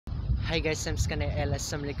Hi guys, I'm Skana L.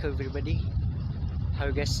 Assalamualaikum everybody.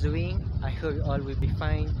 How you guys doing? I hope you all will be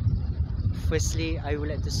fine. Firstly, I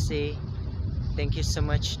would like to say thank you so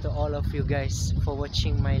much to all of you guys for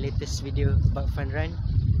watching my latest video about fun run.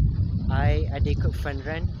 I ada ikut fun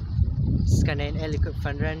run, Skana L ikut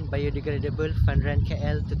fun run, biodegradable fun run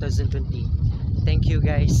KL 2020. Thank you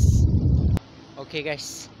guys. Okay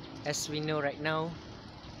guys, as we know right now,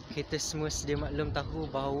 kita semua sedia maklum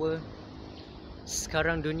tahu bahawa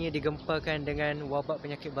sekarang dunia digemparkan dengan wabak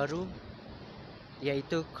penyakit baru,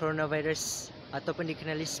 iaitu coronavirus ataupun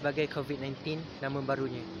dikenali sebagai COVID-19 nama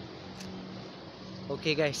barunya.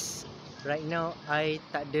 Okay guys, right now I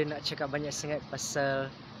tak ada nak cakap banyak sangat pasal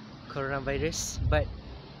coronavirus, but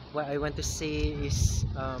what I want to say is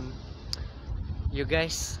you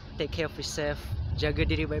guys take care of yourself, jaga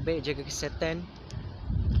diri baik-baik, jaga kesihatan.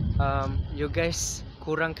 You guys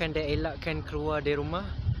kurangkan dan elakkan keluar dari rumah,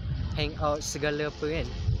 hang out segala apa kan.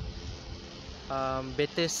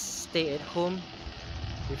 Better stay at home.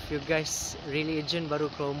 If you guys really urgent baru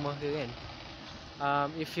keluar rumah ke kan.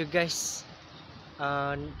 If you guys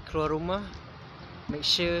keluar rumah, make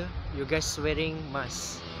sure you guys wearing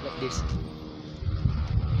mask like this.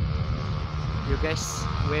 You guys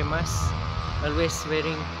wear mask, always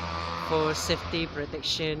wearing for safety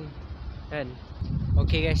protection kan.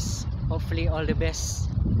 Okay guys, hopefully all the best.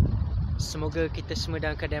 Semoga kita semua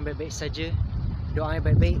dalam keadaan baik-baik saja. Doa yang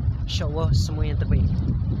baik-baik, insyaAllah semua yang terbaik.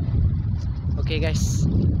 Okay guys,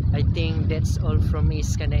 I think that's all from me,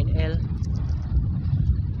 Skana L.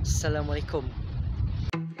 Assalamualaikum.